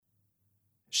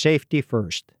Safety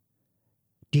first.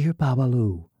 Dear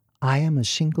Babalu, I am a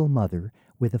single mother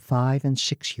with a 5 and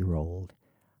 6-year-old.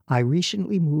 I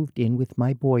recently moved in with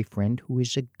my boyfriend who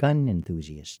is a gun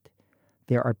enthusiast.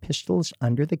 There are pistols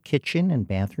under the kitchen and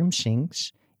bathroom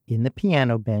sinks, in the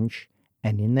piano bench,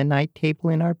 and in the night table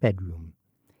in our bedroom.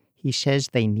 He says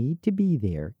they need to be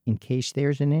there in case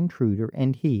there's an intruder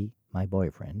and he, my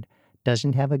boyfriend,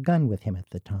 doesn't have a gun with him at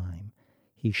the time.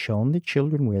 He's shown the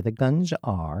children where the guns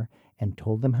are and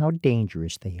told them how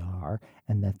dangerous they are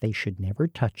and that they should never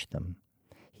touch them.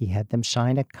 He had them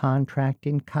sign a contract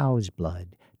in cow's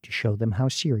blood to show them how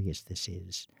serious this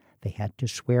is. They had to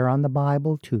swear on the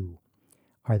Bible, too.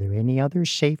 Are there any other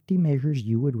safety measures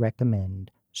you would recommend?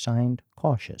 Signed,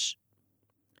 Cautious.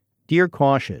 Dear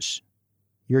Cautious,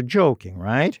 you're joking,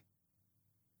 right?